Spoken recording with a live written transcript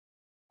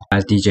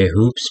Guys, DJ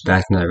Hoops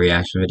back in another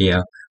reaction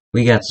video.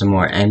 We got some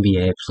more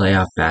NBA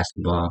playoff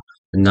basketball.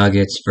 The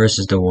Nuggets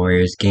versus the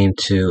Warriors, game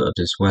 2 of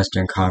this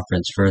Western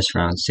Conference first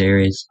round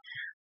series.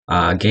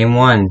 Game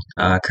 1,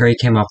 Curry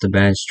came off the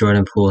bench.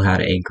 Jordan Poole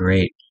had a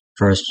great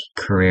first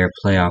career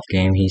playoff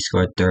game. He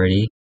scored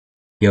 30.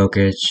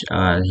 Jokic,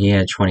 he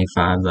had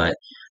 25, but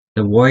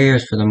the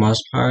Warriors, for the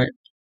most part,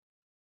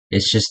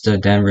 it's just the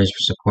Denver's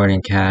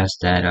supporting cast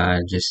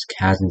that just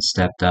hasn't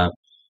stepped up.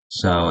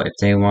 So if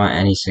they want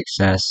any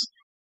success,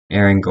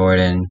 Aaron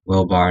Gordon,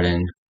 Will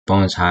Barton,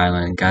 Bones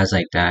Highland, guys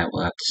like that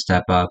will have to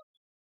step up,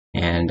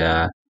 and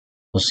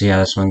we'll see how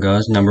this one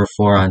goes. Number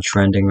 4 on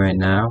trending right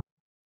now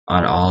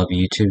on all of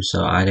YouTube,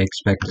 so I'd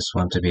expect this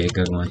one to be a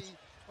good one.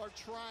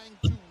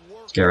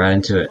 Let's get right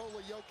into it.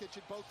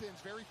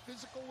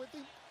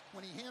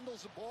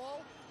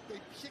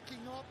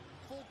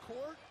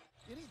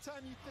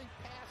 Anytime you think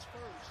pass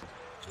first,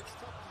 it's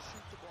tough to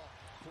shoot the ball.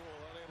 Poole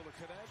unable to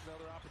connect.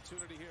 Another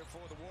opportunity here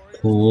for the Warriors.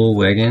 Poole,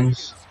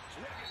 Wiggins,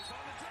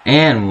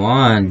 and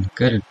one.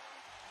 Good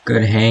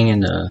hang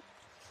in the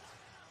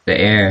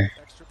air.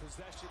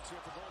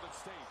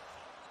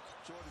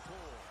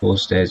 Poole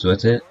stays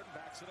with it.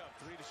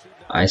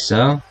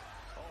 ISO.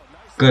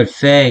 Good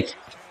fake.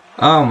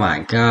 Oh my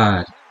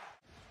God.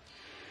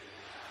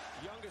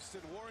 Youngest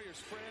in Warriors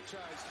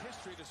franchise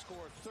history to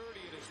score 30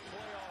 in his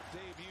playoff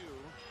debut.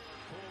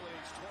 Poole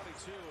age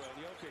 22, and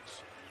Jokic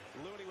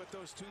Looney with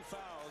those 2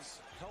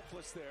 fouls,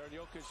 helpless there, and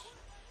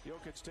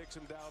Jokic takes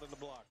him down in the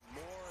block.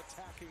 More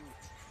attacking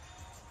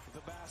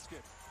the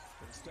basket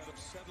instead of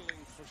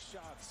settling for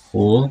shots.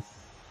 Poole.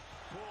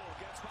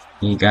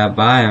 He got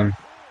by him.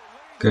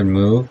 Good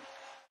move.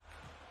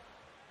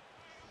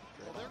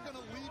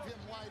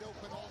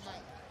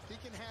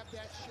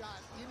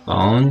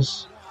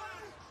 Bones.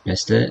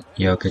 Missed it.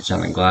 Jokic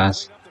on the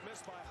glass.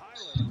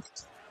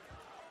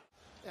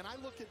 And I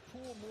look at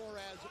Poole more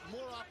as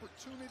more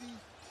opportunity,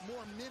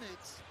 more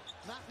minutes,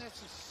 not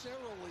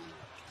necessarily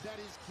that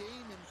his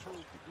game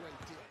improved a great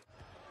deal.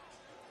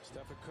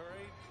 Steph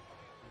Curry,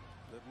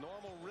 the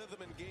normal rhythm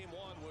in game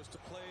 1 was to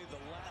play the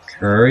last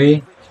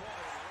Curry.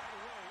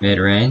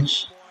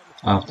 Mid-range.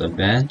 Off the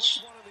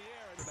bench.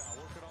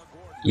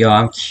 Yo,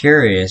 I'm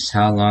curious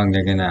how long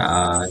they're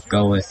gonna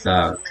go with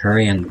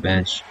Curry on the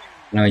bench.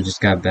 I know he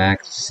just got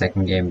back,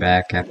 second game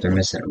back after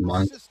missing a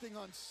month.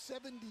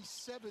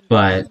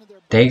 But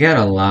they got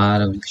a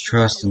lot of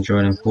trust in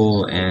Jordan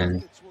Poole,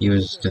 and he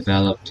was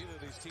developed,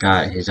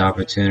 got his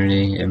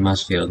opportunity. It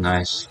must feel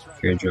nice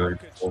if you're Jordan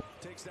Poole.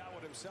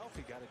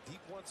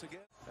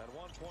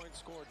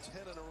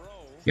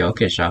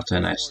 Jokic off to a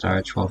nice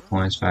start, 12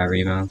 points, 5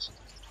 rebounds.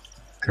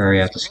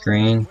 Curry off the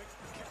screen.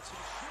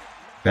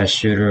 Best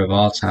shooter of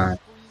all time.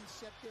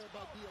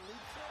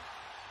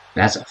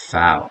 That's a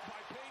foul.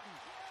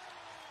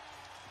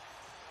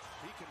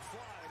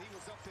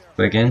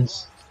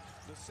 Wiggins.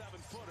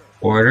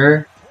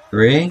 Order.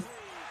 3.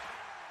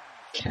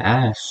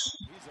 Cash.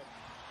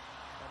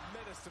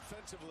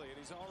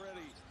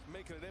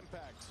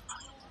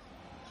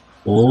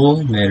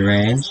 Poole,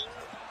 mid-range.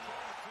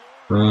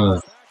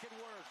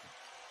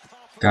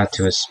 Got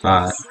to his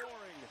spot.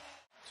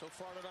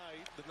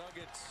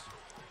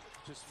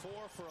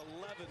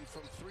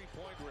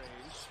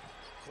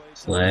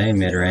 Play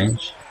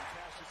mid-range.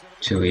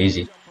 Too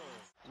easy.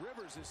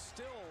 Rivers is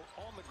still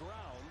on the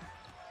ground.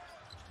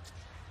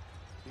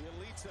 The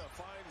Elita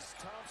finds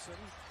Thompson,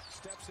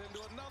 steps into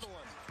another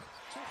one.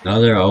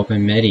 Another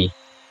open midi.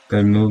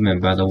 Good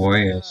movement by the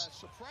Warriors.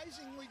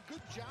 Surprisingly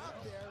good job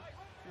there.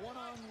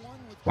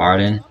 One-on-one with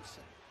Barton.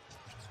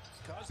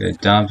 Good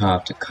dump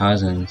off to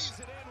Cousins.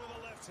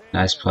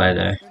 Nice play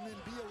there.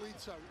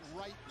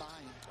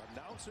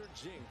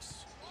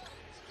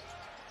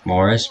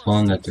 Morris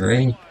pulling the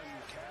 3.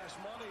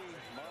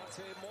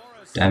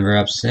 Denver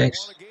up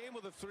 6.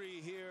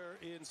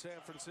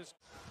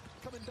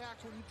 Coming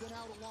back when you've been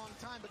out a long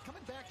time, but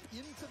coming back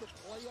into the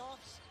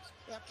playoffs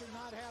after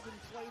not having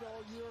played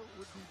all year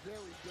would be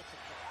very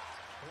difficult.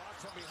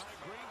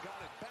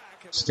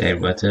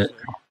 Stayed with it.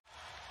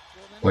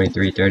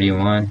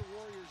 43-31.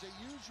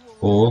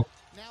 Poole.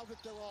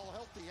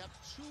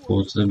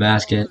 Poole to the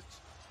basket.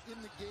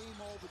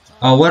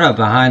 Oh, what a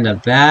behind the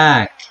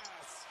back.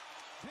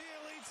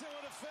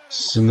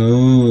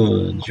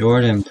 Smooth.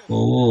 Jordan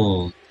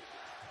Poole.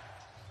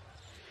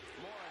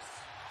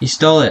 He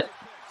stole it.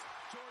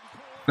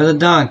 For the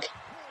dunk.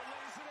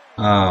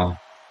 Oh.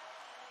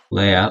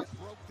 Layup.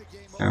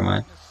 Never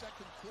mind.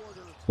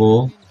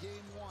 Poole.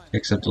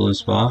 Picks up the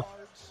loose ball.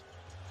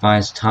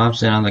 Finds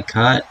Thompson on the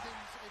cut.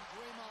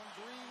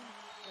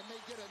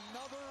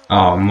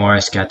 Oh,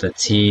 Morris got the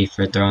T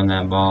for throwing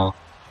that ball.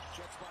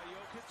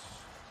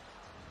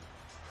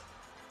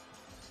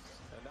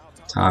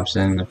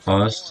 Thompson in the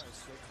post.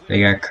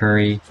 They got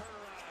Curry,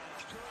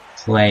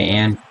 Clay,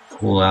 and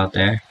Poole out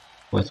there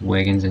with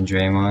Wiggins and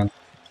Draymond.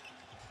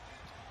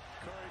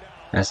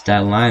 That's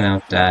that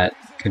lineup that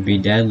could be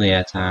deadly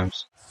at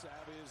times.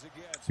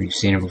 We've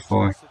seen it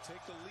before.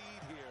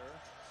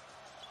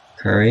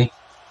 Curry,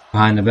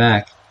 behind the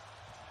back.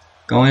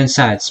 Go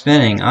inside,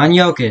 spinning on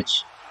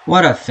Jokic.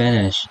 What a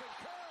finish.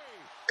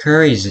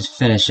 Curry's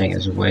finishing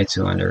is way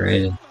too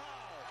underrated.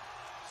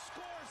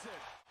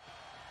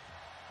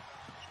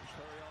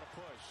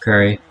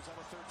 Curry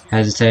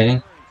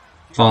hesitating,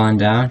 falling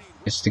down.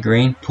 It's the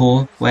green.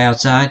 Poole way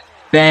outside.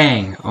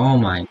 Bang! Oh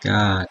my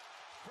god.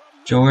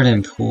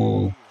 Jordan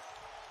Poole.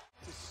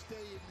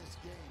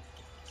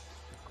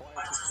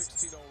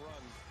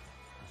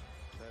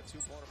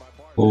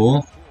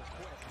 Poole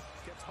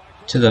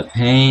to the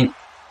paint.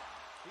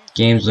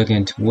 Game's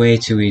looking way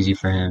too easy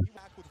for him.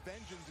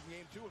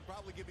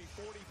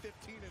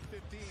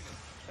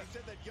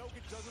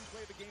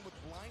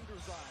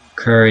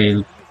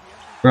 Curry,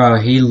 bro,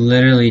 he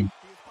literally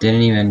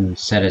didn't even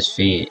set his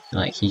feet.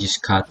 Like, he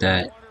just caught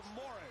that.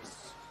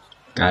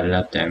 Got it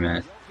up there,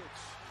 man.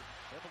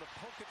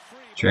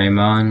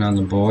 Draymond on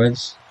the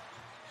boards.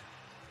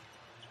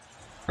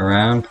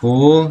 Around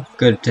Poole.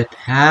 Good to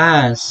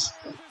pass.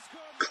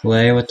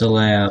 Clay with the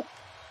layup.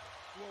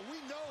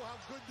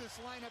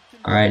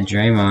 Alright,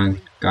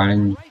 Draymond.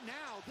 Guarding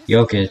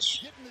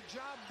Jokic.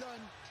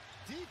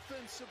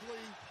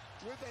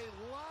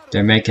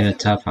 They're making it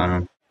tough on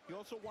him.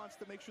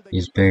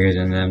 He's bigger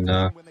than them,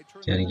 though.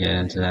 Gotta get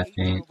into that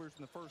paint.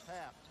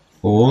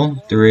 Poole,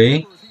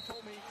 3.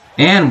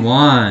 And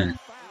 1.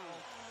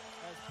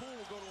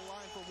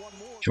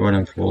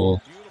 Jordan Poole.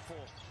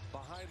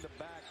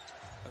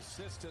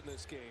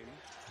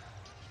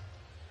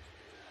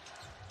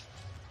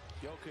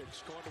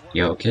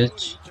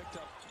 Jokic.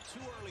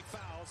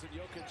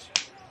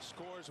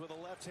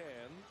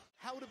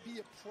 How to be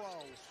a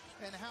pro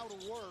and how to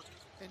work,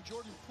 and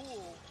Jordan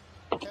Poole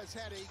has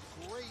had a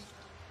great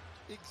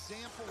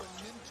example and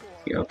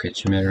mentor.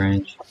 Jokic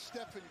mid-range.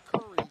 Steph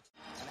Curry, and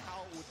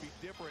how it would be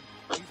different.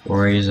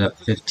 Warriors up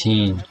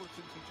 15.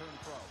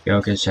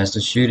 Jokic has to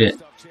shoot it.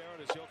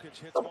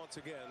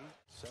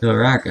 He'll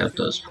rack up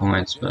those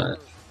points, but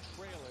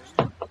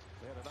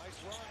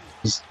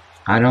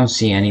I don't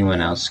see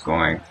anyone else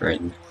scoring for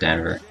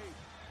Denver.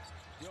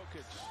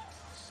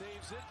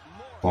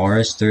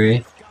 Morris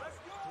 3.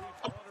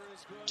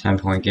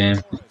 10-point game.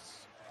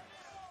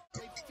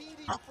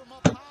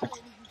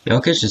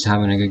 Jokic is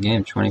having a good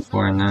game,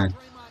 24 and 9.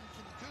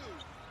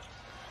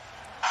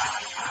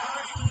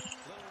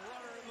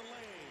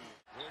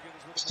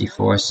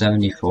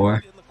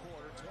 $64-74.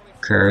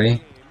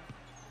 Curry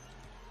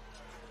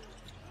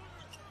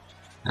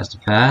has to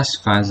pass,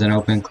 finds an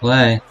open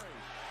Clay.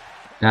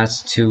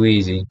 That's too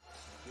easy.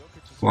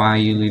 Why are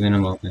you leaving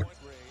him open?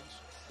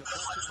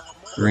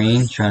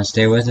 Green trying to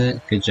stay with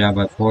it. Good job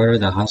by Porter,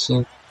 the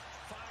hustle.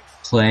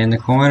 Clay in the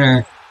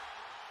corner.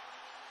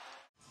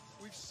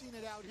 We've seen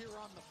it out here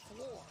on the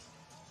floor.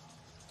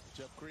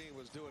 Jeff Green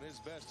was doing his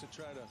best to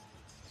try to.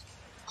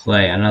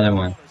 Clay, another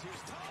one.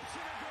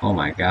 Oh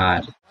my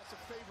god.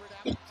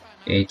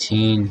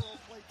 18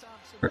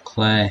 for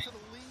Clay.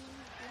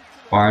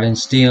 Barton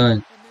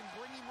stealing.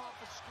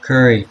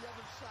 Curry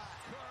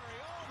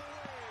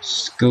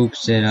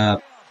scoops it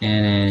up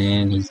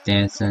and he's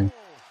dancing.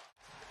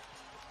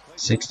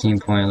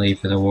 16-point lead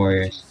for the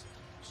Warriors.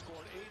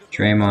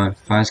 Draymond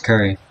finds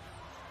Curry.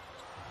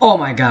 Oh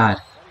my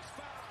god.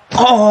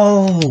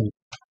 Oh!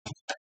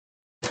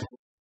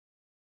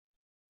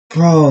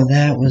 Bro,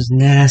 that was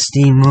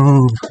nasty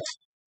move.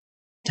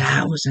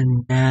 That was a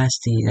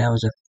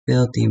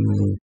filthy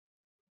move.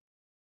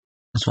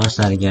 Let's watch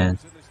that again.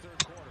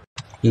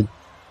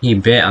 He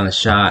bit on the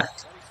shot.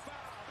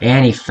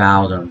 And he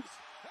fouled him.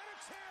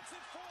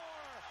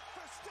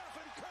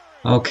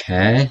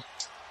 Okay.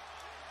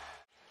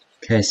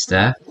 Okay,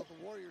 Steph.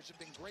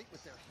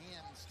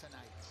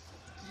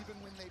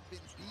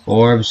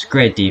 Forbes,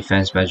 great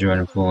defense by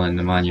Jordan Poole and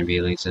the Nemanja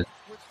Bjelica.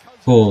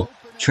 Poole,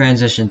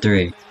 transition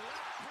 3.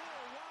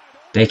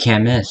 They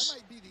can't miss.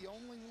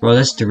 Bro,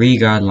 this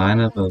 3-guard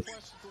lineup of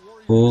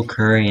Poole,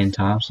 Curry, and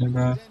Thompson,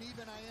 bro.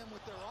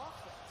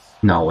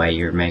 No way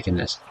you're making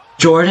this.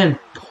 Jordan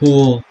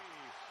Poole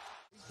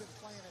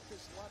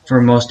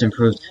for most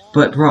improved.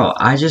 But, bro,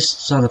 I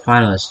just saw the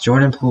finalists.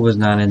 Jordan Poole was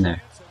not in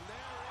there.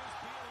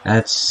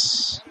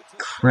 That's a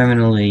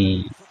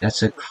criminal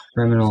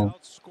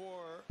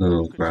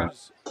move, bro.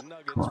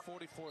 Come on.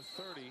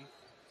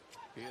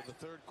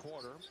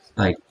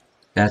 Like,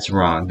 that's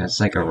wrong. That's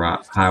like a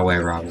highway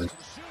robbery.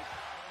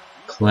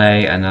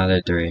 Clay,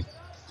 another 3.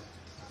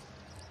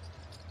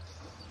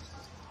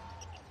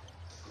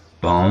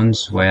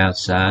 Bones, way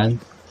outside.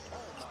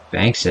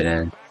 Banks it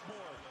in.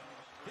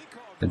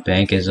 The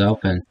bank is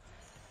open.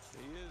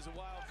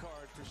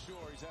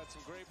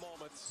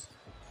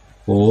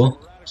 Poole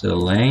to the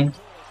lane.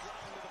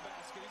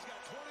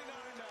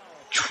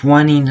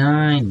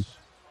 29.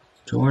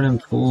 Jordan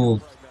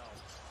Poole.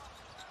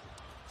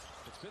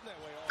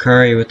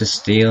 Curry with the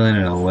stealing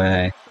it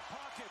away.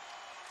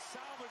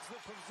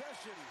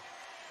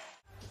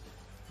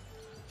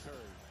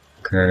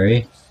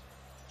 Curry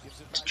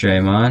to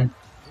Draymond.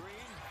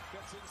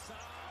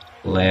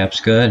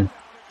 Layup's good.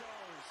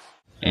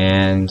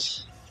 And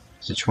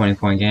it's a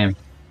 20-point game.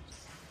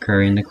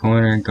 Curry in the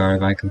corner,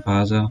 guarded by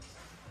Campazzo.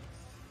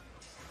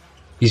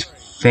 He's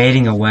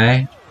fading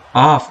away.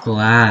 Off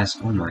glass.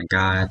 Oh my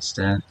god,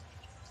 Steph.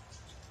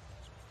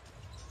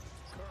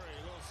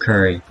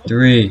 Curry,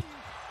 3.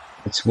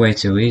 It's way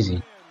too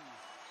easy.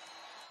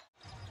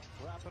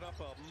 Wrapping up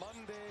a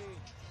Monday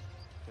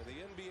in the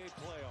NBA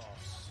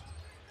playoffs.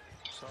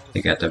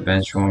 They got the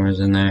bench warmers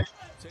in there.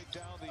 Take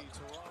down the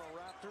Toronto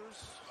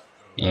Raptors.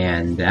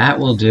 And that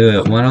will do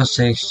it.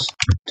 106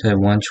 to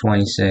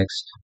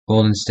 126.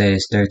 Golden State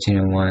is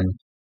 13-1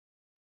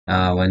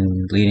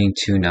 when leading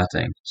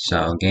 2-0.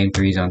 So game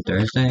 3 is on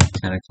Thursday,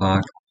 10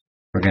 o'clock.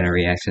 We're gonna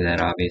react to that,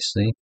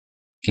 obviously.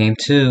 Game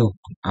 2,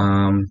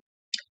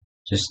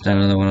 just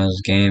another one of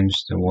those games.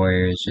 The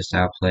Warriors just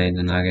outplayed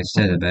the Nuggets.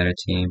 They're the better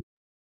team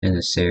in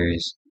the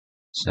series.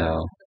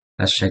 So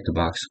let's check the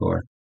box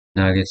score.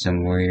 Nuggets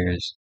and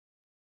Warriors.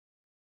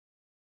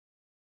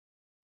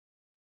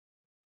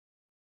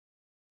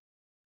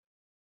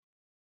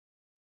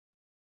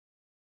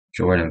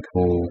 Jordan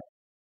Poole,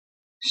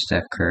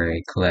 Steph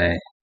Curry, Clay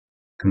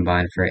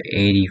combined for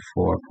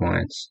 84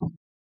 points.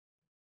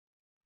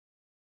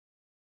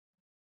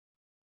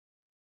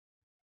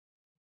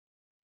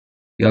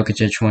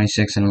 Jokic at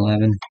 26 and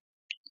 11,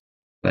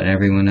 but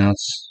everyone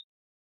else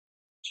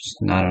just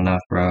not enough,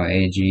 bro.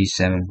 AG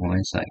 7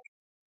 points. Like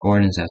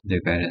Gordon's have to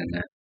do better than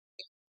that.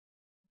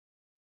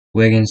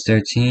 Wiggins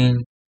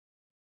 13,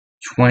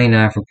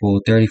 29 for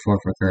Poole, 34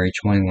 for Curry,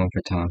 21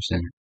 for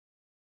Thompson.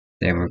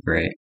 They were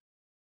great.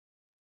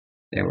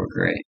 They were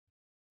great.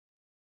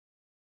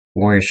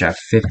 Warriors shot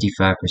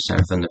 55%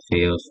 from the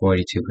field,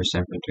 42%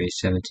 from three,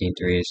 17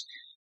 threes.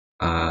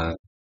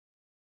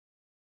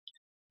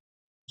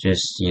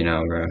 Just,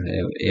 bro,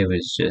 it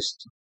was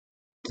just,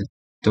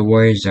 the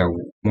Warriors are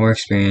more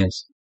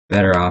experienced,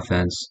 better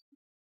offense.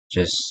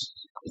 Just,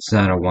 it's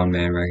not a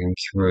one-man wrecking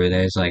crew.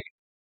 There's like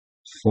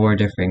 4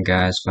 different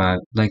guys, 5,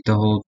 like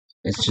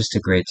it's just a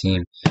great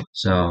team.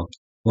 So,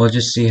 we'll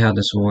just see how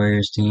this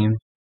Warriors team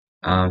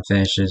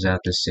finishes out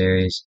the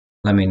series.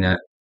 Let me know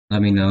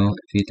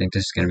if you think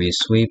this is going to be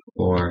a sweep,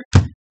 or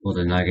will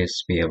the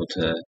Nuggets be able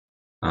to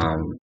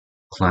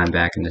climb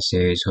back in the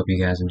series. Hope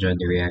you guys enjoyed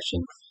the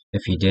reaction.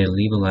 If you did,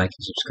 leave a like and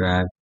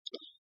subscribe,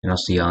 and I'll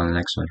see y'all in the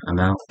next one. I'm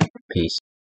out. Peace.